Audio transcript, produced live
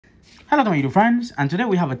Hello, my YouTube friends, and today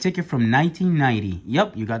we have a ticket from 1990.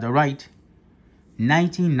 Yep, you got that right.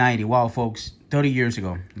 1990. Wow, folks, 30 years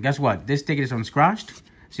ago. Guess what? This ticket is unscratched.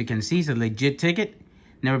 So you can see it's a legit ticket.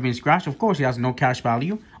 Never been scratched. Of course, it has no cash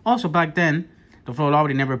value. Also, back then, the Florida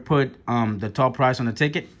Lottery never put the top price on the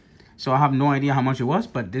ticket. So I have no idea how much it was,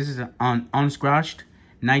 but this is an unscratched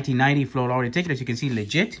 1990 Florida Lottery ticket. As you can see,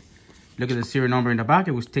 legit. Look at the serial number in the back.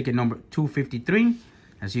 It was ticket number 253.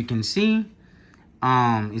 As you can see,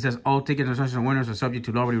 it says all tickets and such winners are subject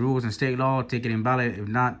to lottery rules and state law. Ticket invalid if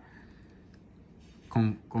not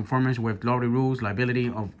conformance with lottery rules.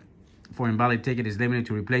 Liability for invalid ticket is limited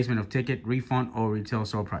to replacement of ticket, refund, or retail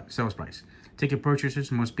sales price. Ticket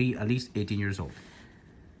purchasers must be at least 18 years old.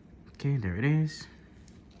 Okay, there it is.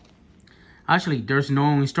 Actually, there's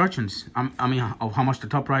no instructions. I mean, of how much the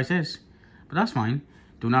top price is, but that's fine.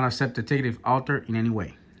 Do not accept the ticket if altered in any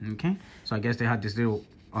way. Okay, so I guess they had this little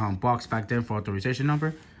box back there for authorization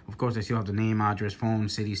number. Of course, they still have the name, address, phone,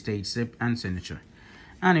 city, state, zip, and signature.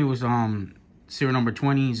 And it was serial number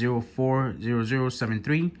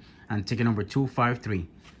 20040073 and ticket number 253.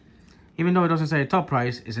 Even though it doesn't say a top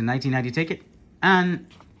price, it's a 1990 ticket. And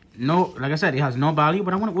no, like I said, it has no value,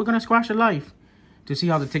 but we're gonna scratch it live to see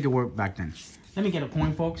how the ticket worked back then. Let me get a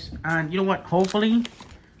coin, folks. And you know what? Hopefully,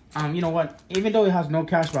 you know what? Even though it has no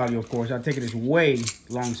cash value, of course, that ticket is way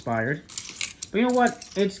long expired. But you know what?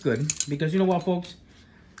 It's good because you know what, folks?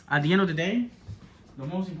 At the end of the day, the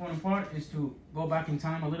most important part is to go back in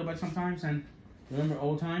time a little bit sometimes and remember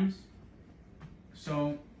old times.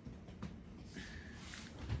 So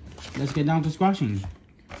let's get down to scratching.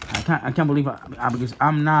 I can't believe because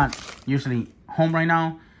I'm not usually home right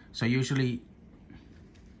now. So usually,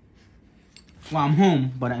 well, I'm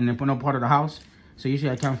home, but in no part of the house. So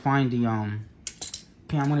usually I can't find the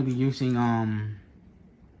okay, I'm gonna be using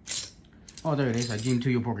oh, there it is, a Gym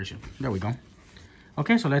 2U poker chip. There we go.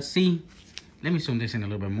 Okay, so let's see. Let me zoom this in a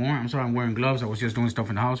little bit more. I'm sorry I'm wearing gloves. I was just doing stuff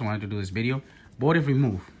in the house. I wanted to do this video. Board if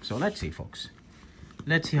remove. So let's see, folks.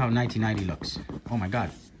 Let's see how 1990 looks. Oh my God,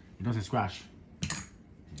 it doesn't scratch.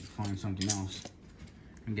 Find something else.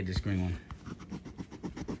 Let me get this green one.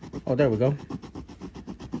 Oh, there we go.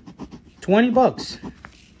 20 bucks.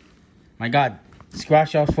 My God,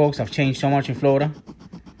 scratch offs, folks, have changed so much in Florida.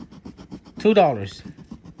 $2.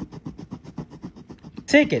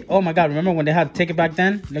 Ticket. Oh my God, remember when they had ticket back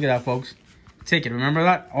then? Look at that, folks. Ticket, remember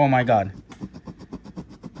that? Oh my God.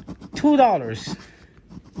 $2.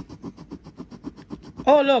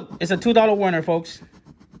 Oh, look, it's a $2 winner, folks.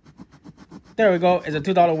 There we go. It's a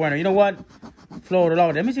 $2 winner. You know what? Florida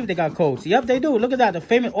Lottery. Let me see if they got codes. Yep, they do. Look at that. The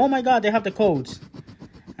famous. Oh my God, they have the codes.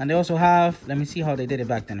 And they also have. Let me see how they did it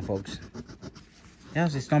back then, folks.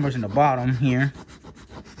 There's these numbers in the bottom here.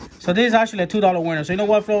 So this is actually a $2 winner. So you know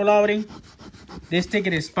what, Florida Lottery? This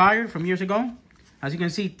ticket expired from years ago. As you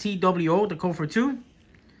can see, TWO, the code for 2.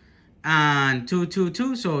 And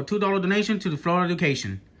 222. So $2 donation to the Florida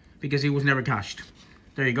Education because it was never cashed.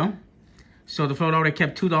 There you go. So the Florida Lottery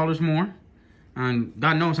kept $2 more. And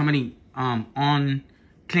God knows how many unclaimed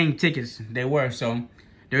tickets there were. So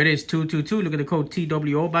there it is, 222. Look at the code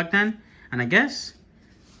TWO back then. And I guess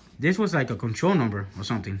this was like a control number or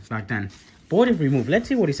something back then. Board if remove. Let's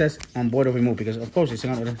see what it says on board if remove because of course it's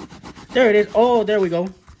not. There it is. Oh, there we go.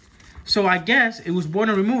 So I guess it was board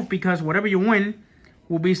and remove because whatever you win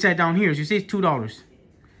will be set down here. As you see, it's $2.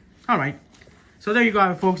 All right. So there you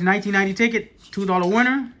go, folks. 1990 ticket, $2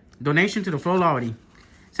 winner. Donation to the Florida Lottery.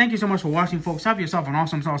 Thank you so much for watching, folks. Have yourself an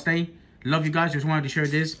awesome day. Love you guys. Just wanted to share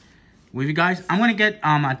this with you guys. I'm going to get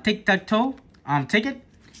a tic-tac-toe ticket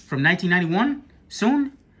from 1991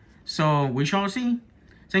 soon. So we shall see.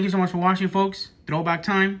 Thank you so much for watching, folks. Throwback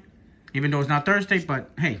time. Even though it's not Thursday,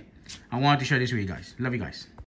 but hey, I wanted to share this with you guys. Love you guys.